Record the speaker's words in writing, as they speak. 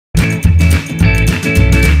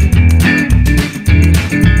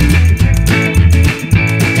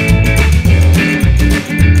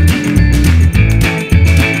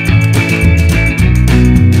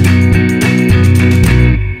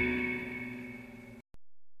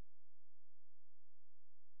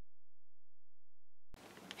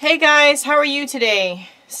Hey guys, how are you today?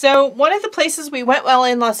 So one of the places we went well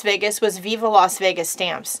in Las Vegas was Viva Las Vegas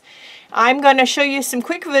Stamps. I'm going to show you some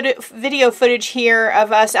quick video footage here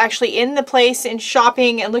of us actually in the place and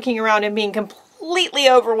shopping and looking around and being completely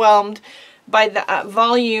overwhelmed by the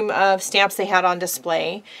volume of stamps they had on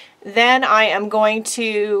display. Then I am going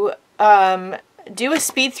to do a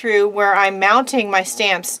speed through where I'm mounting my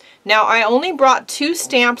stamps. Now I only brought 2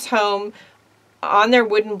 stamps home on their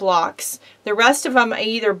wooden blocks. The rest of them I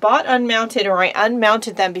either bought unmounted or I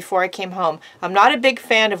unmounted them before I came home. I'm not a big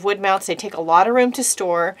fan of wood mounts. They take a lot of room to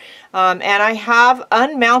store. And I have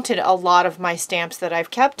unmounted a lot of my stamps that I've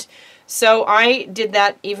kept. So I did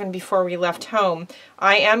that even before we left home.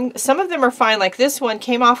 Some of them are fine, like this one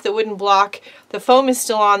came off the wooden block. The foam is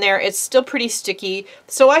still on there. It's still pretty sticky.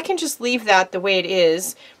 So I can just leave that the way it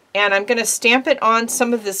is. And I'm going to stamp it on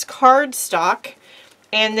some of this cardstock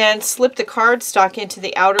and then slip the cardstock into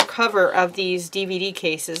the outer cover of these DVD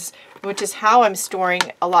cases, which is how I'm storing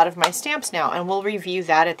a lot of my stamps now, and we'll review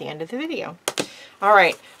that at the end of the video.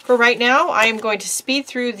 Alright, for right now I am going to speed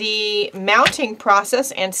through the mounting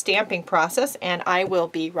process and stamping process, and I will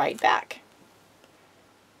be right back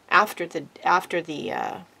after the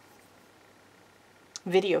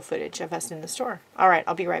video footage of us in the store. Alright,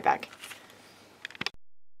 I'll be right back.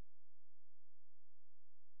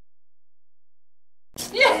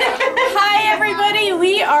 Hi everybody,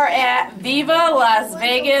 we are at Viva Las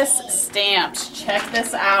Vegas Stamps. Check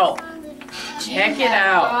this out. Check it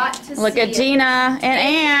out. Look at Gina and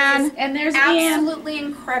Ann. And there's Ann. Absolutely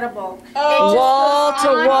incredible. Oh, Wall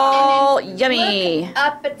to wall, yummy. Look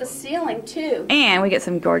up at the ceiling too. And we get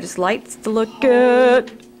some gorgeous lights to look at.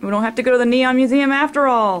 We don't have to go to the Neon Museum after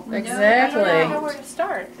all. exactly. I don't know where to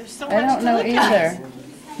start. There's so much I don't to know look at. either.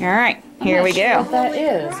 All right, here we go. What that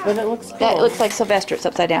is, but it looks cool. That looks like Sylvester. It's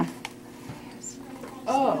upside down.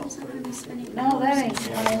 Oh. No, that ain't.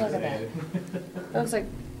 Let me look at that. Looks like.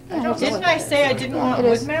 Didn't I say I didn't want It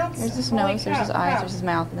wood is. mounts? There's his Holy nose, there's his crap, eyes, yeah. there's his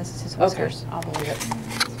mouth, and this is his Okay, whiskers. I'll believe it.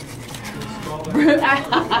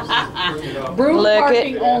 Broom Look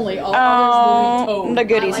parking at- only. All others will Oh, be towed. the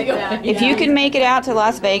goodies. I like that. If you can make it out to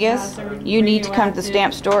Las Vegas, you need to come to the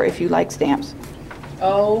stamp store if you like stamps.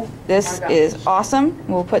 Oh. This my God. is awesome.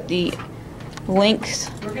 We'll put the links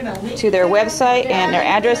We're gonna link to their that website and their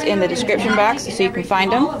down address in the and description box so you can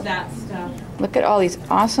find all them. of that stuff. Look at all these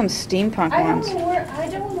awesome steampunk I don't ones. know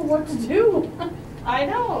what to do. I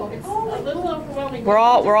know, it's a little overwhelming. We're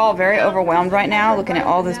all very overwhelmed right now looking at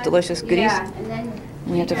all this delicious goodies. Yeah, and then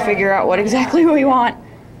We have to figure out what exactly we want.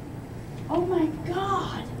 Oh my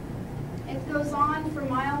God. it goes on for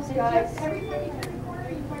miles, guys.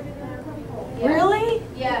 Really?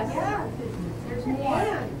 Yes. Yeah, There's more.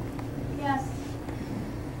 Yes.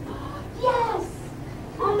 Yes.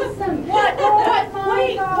 Awesome. What? Oh my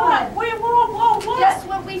Wait, God. what? Wait, whoa. Guess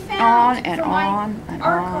what we found? On and for my on and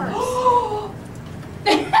art on. cards.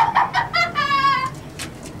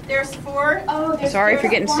 there's 4. Oh, there's Sorry for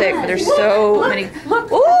just getting sick, but there's one. so many.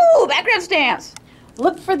 Look. Ooh, background stamps.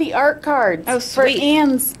 Look for the art cards. Oh, For sweet.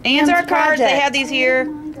 Ann's art cards. They project. have these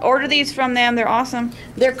here. Order these from them. They're awesome.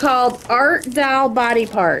 They're called art doll body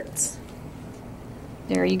parts.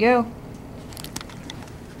 There you go.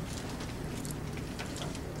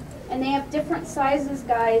 And they have different sizes,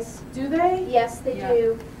 guys. Do they? Yes, they Yeah.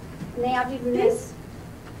 do. And they have even this.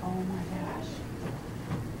 Oh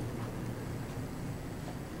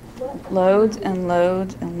my gosh. Loads and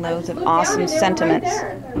loads and loads of awesome sentiments.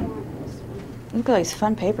 Look at all these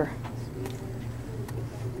fun paper.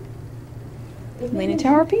 Leaning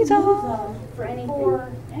Tower Pizza. For anything. For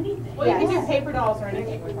anything. Well, you can do paper dolls or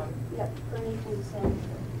anything with them. Yep, for anything, so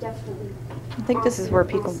definitely. I think this is where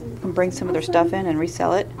people can bring some of their stuff in and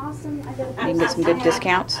resell it. Awesome. I got You can get some good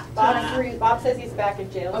discounts. Bob says he's back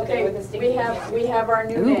in jail today with the Okay, sticky we have our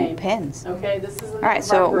new Ooh, name. pens. Okay, this is. All right,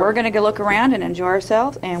 so we're going to go look around and enjoy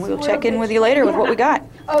ourselves, and we'll check in with you later with what we got.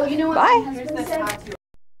 Oh, you know what Bye. my husband said?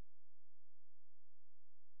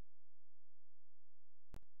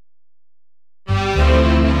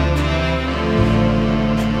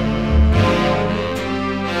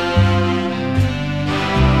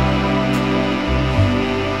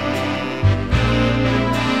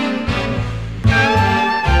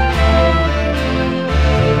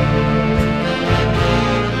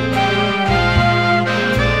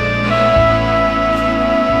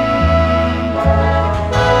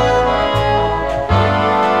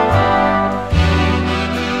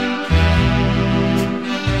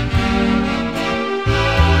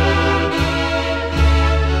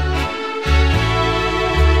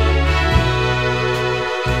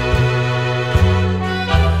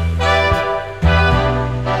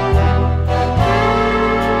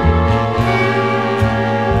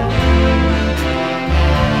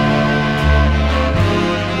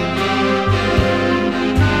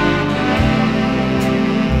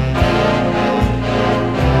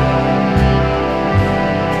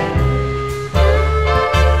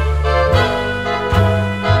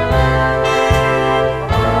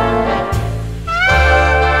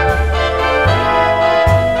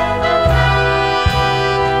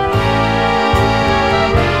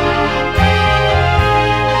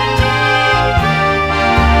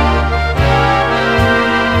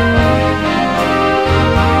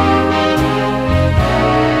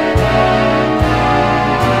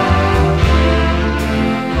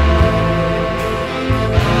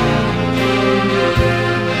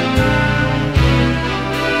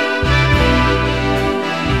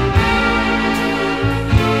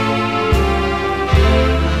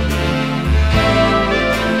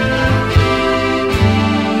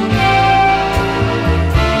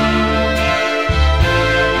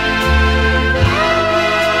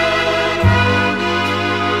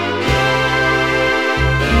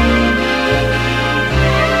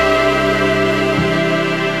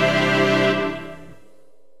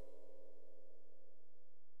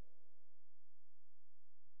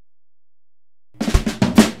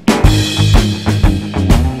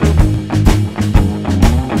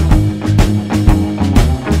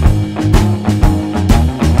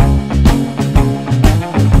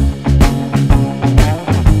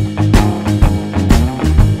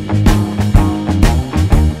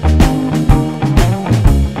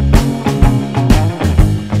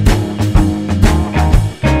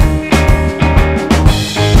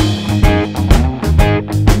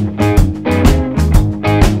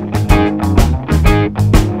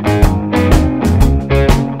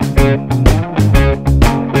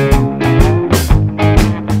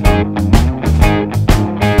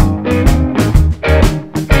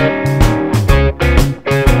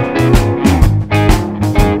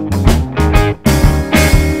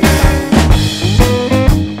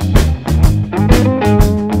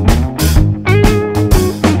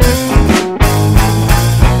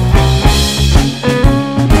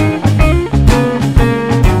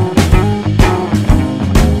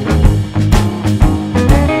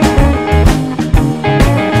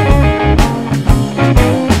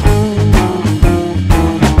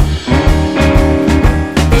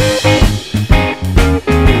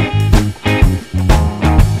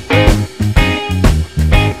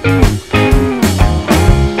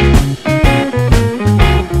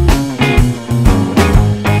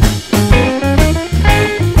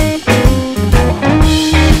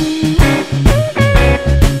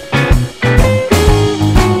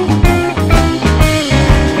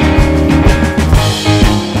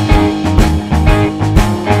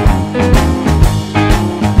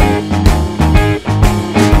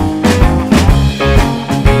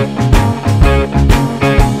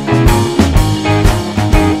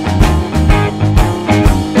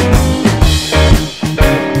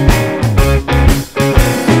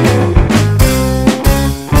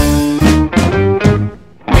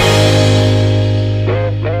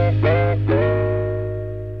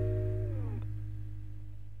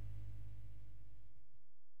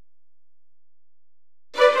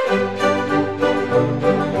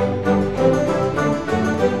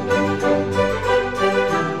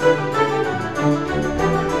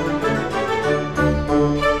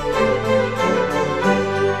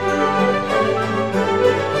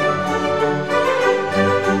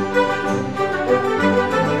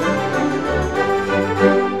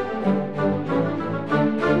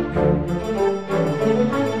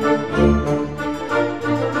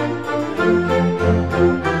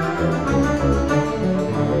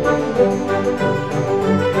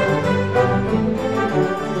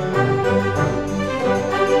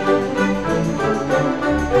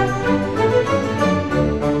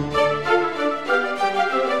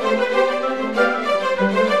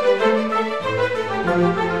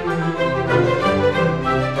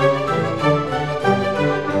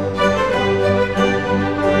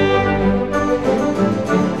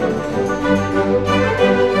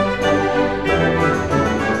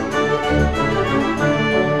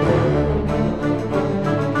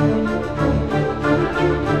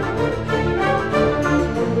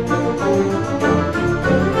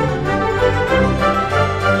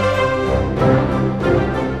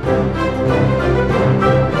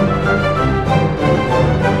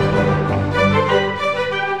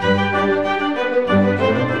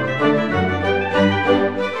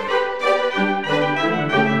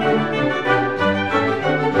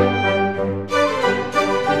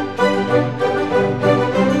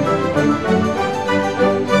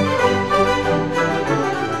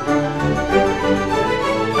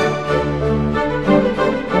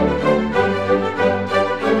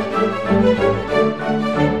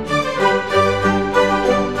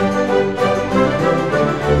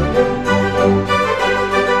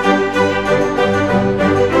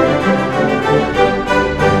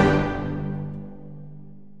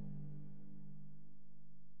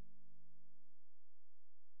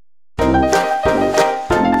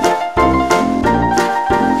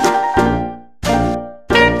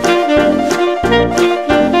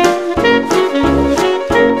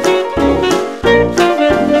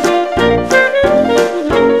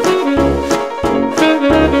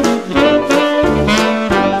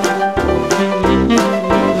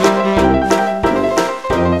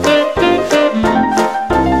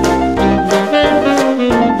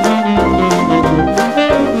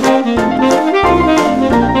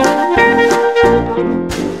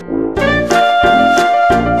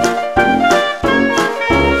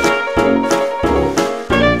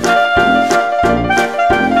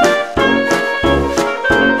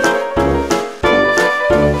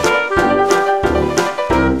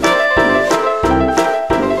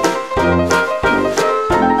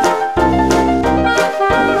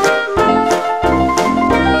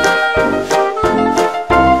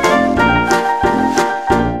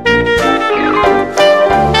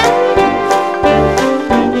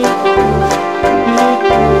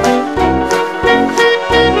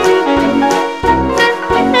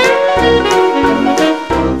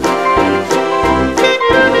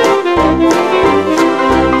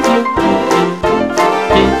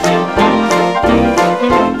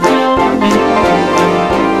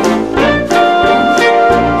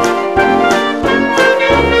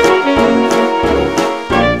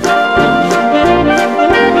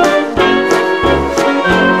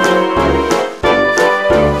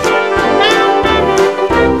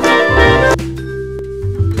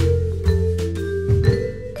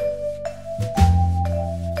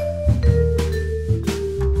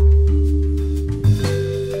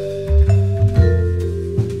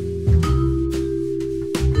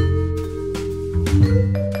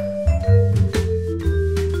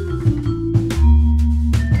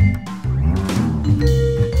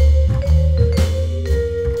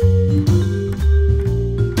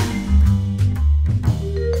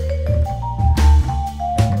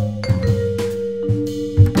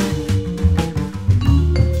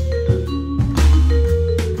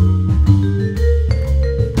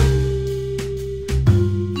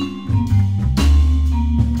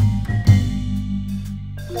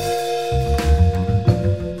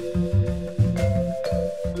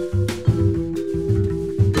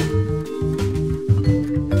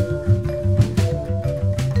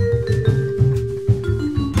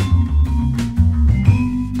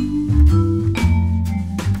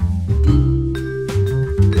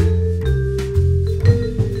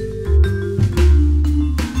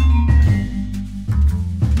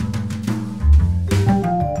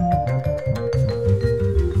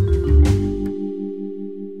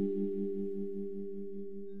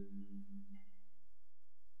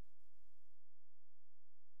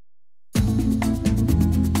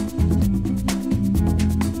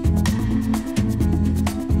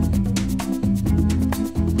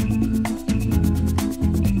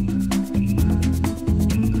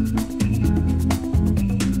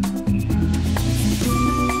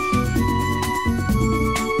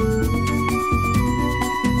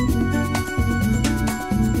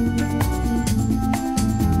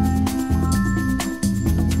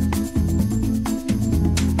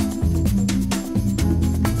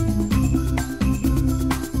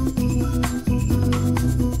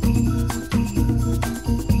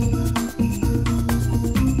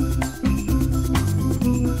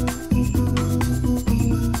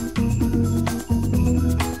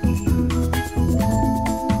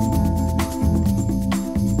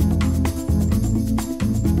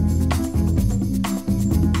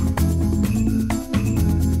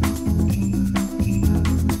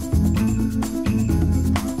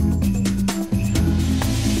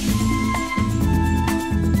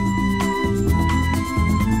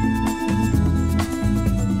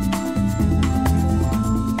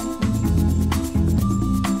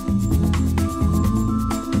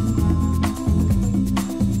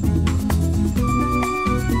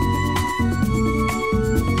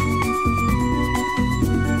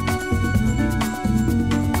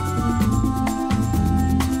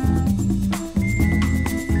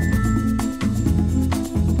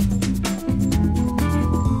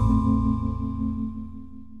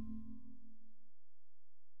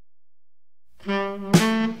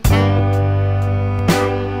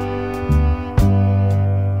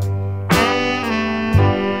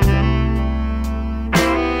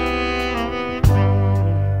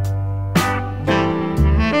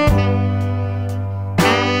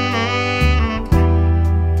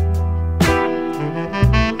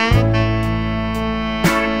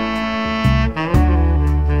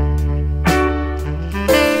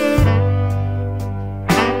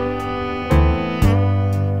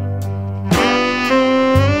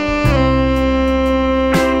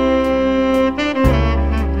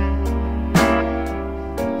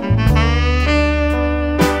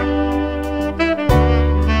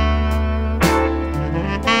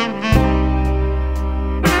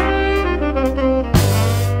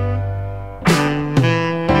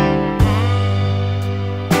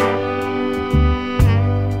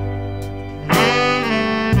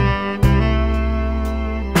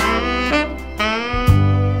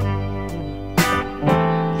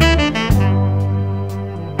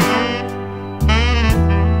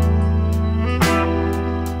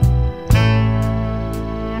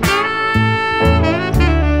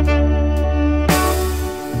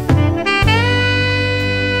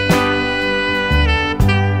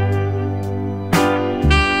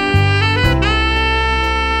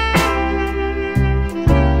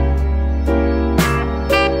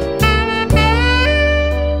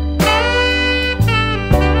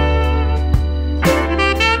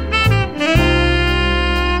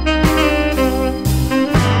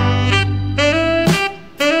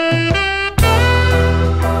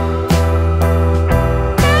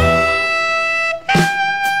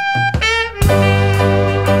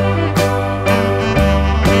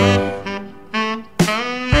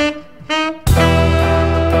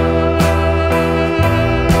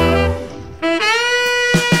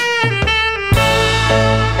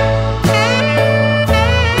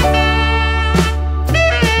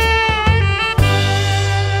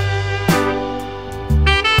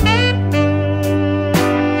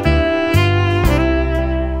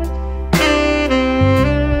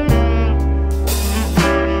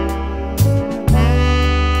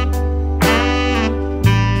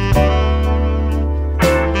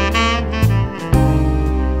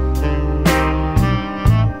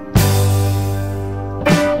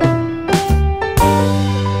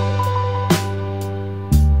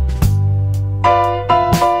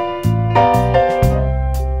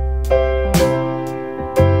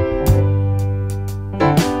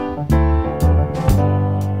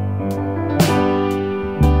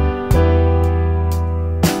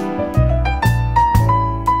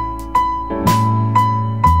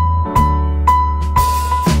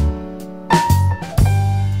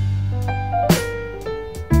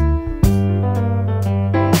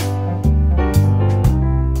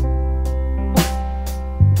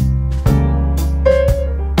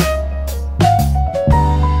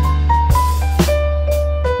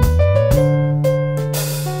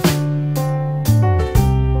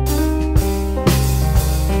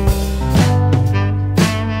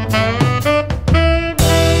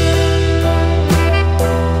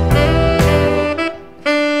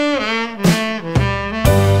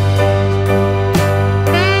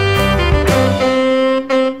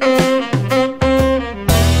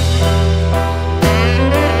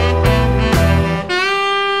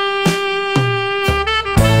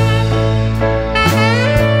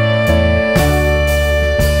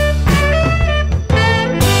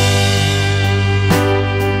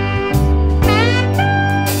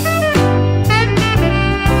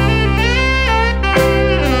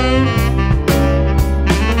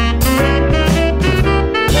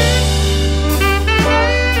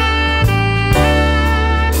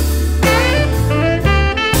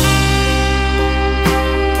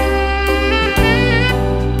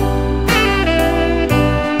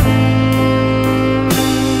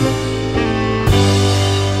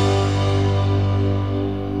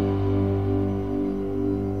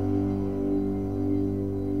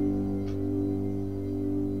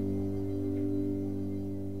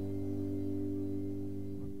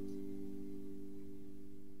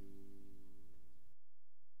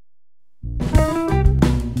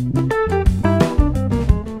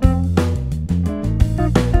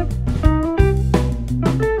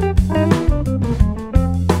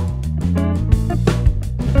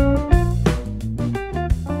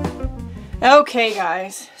 Okay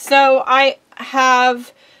guys, so I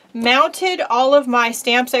have mounted all of my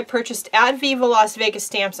stamps I purchased at Viva Las Vegas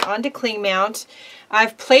Stamps onto Cling Mount.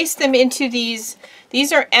 I've placed them into these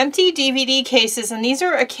are empty DVD cases, and these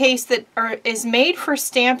are a case that is made for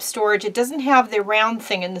stamp storage. It doesn't have the round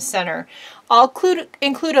thing in the center. I'll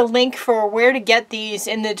include a link for where to get these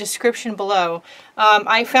in the description below.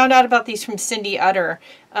 I found out about these from Cindy Utter,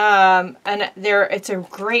 and it's a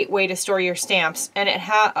great way to store your stamps. And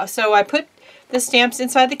so I put the stamps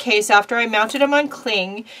inside the case after I mounted them on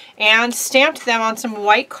cling and stamped them on some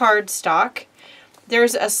white cardstock.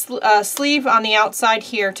 There's a sleeve on the outside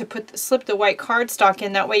here to slip the white cardstock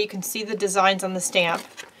in. That way you can see the designs on the stamp.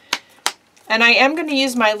 And I am going to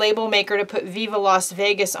use my label maker to put Viva Las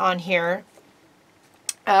Vegas on here.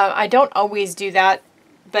 I don't always do that,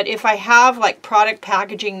 but if I have like product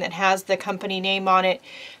packaging that has the company name on it,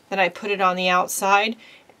 then I put it on the outside.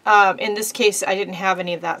 In this case, I didn't have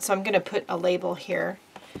any of that, so I'm going to put a label here.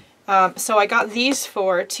 So I got these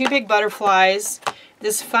for 2 big butterflies,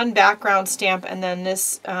 this fun background stamp, and then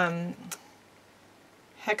this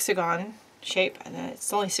hexagon shape. And then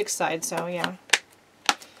it's only 6 sides, so yeah.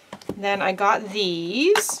 Then I got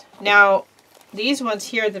these. Now, these ones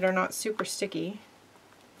here that are not super sticky.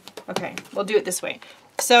 Okay, we'll do it this way.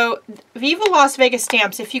 So, Viva Las Vegas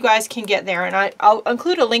Stamps, if you guys can get there, and I'll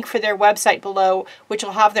include a link for their website below, which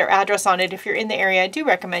will have their address on it. If you're in the area, I do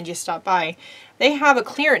recommend you stop by. They have a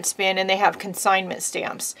clearance bin, and they have consignment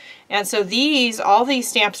stamps. And so all these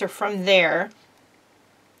stamps are from there.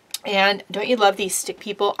 And don't you love these stick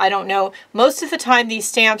people? I don't know. Most of the time, these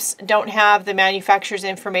stamps don't have the manufacturer's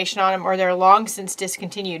information on them, or they're long since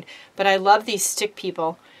discontinued. But I love these stick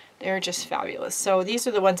people. They're just fabulous. So these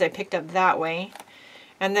are the ones I picked up that way.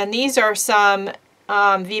 And then these are some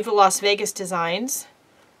Viva Las Vegas designs.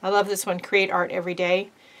 I love this one, Create Art Every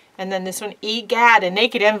Day. And then this one, Egad, a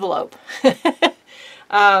naked envelope.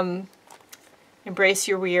 Embrace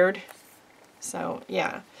your weird. So,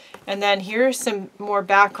 yeah. And then here's some more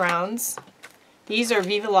backgrounds. These are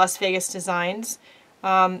Viva Las Vegas designs.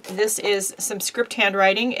 This is some script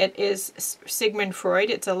handwriting. It is Sigmund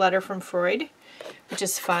Freud. It's a letter from Freud, which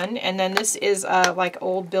is fun. And then this is like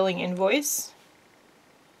old billing invoice.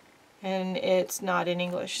 And it's not in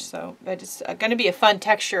English, so but it's going to be a fun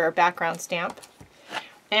texture or background stamp.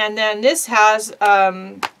 And then this has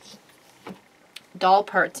doll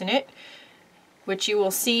parts in it, which you will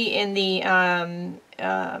see in the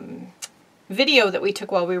video that we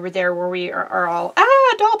took while we were there, where we are all,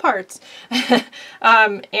 doll parts.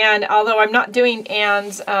 And although I'm not doing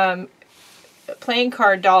Anne's playing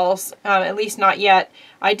card dolls, at least not yet,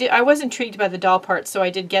 I was intrigued by the doll parts, so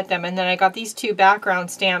I did get them. And then I got these 2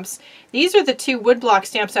 background stamps. These are the 2 woodblock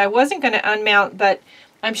stamps I wasn't going to unmount, but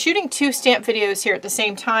I'm shooting 2 stamp videos here at the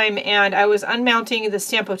same time, and I was unmounting the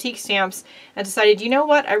Stampotique stamps and decided, you know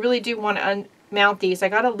what, I really do want to unmount these. I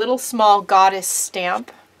got a little small goddess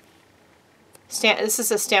stamp. This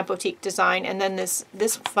is a Stampotique design, and then this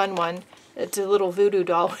fun one. It's a little voodoo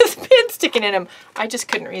doll with pins sticking in them. I just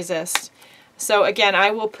couldn't resist. So again,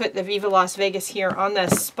 I will put the Viva Las Vegas here on the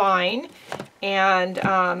spine, and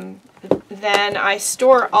then I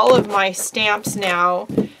store all of my stamps now.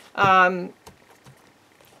 I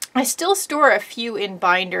still store a few in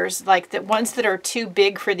binders, like the ones that are too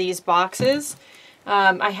big for these boxes.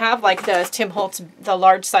 I have like the Tim Holtz, the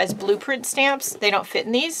large size blueprint stamps. They don't fit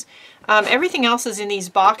in these. Everything else is in these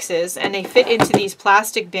boxes, and they fit into these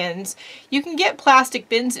plastic bins. You can get plastic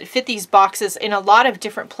bins that fit these boxes in a lot of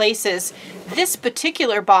different places. This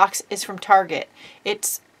particular box is from Target.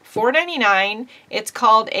 It's $4.99. It's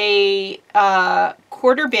called a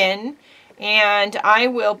quarter bin, and I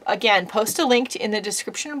will, again, post a link in the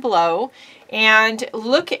description below. And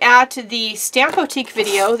look at the Stampotique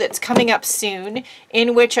video that's coming up soon,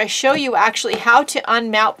 in which I show you actually how to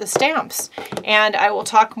unmount the stamps. And I will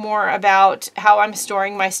talk more about how I'm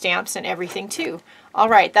storing my stamps and everything too.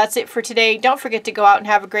 Alright, that's it for today. Don't forget to go out and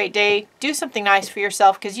have a great day. Do something nice for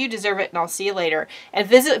yourself, because you deserve it, and I'll see you later. And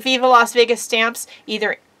visit Viva Las Vegas Stamps,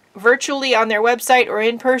 either virtually on their website or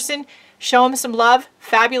in person. Show them some love.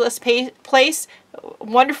 Fabulous place.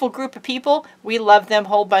 Wonderful group of people. We love them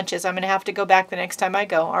whole bunches. I'm going to have to go back the next time I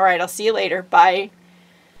go. All right, I'll see you later. Bye.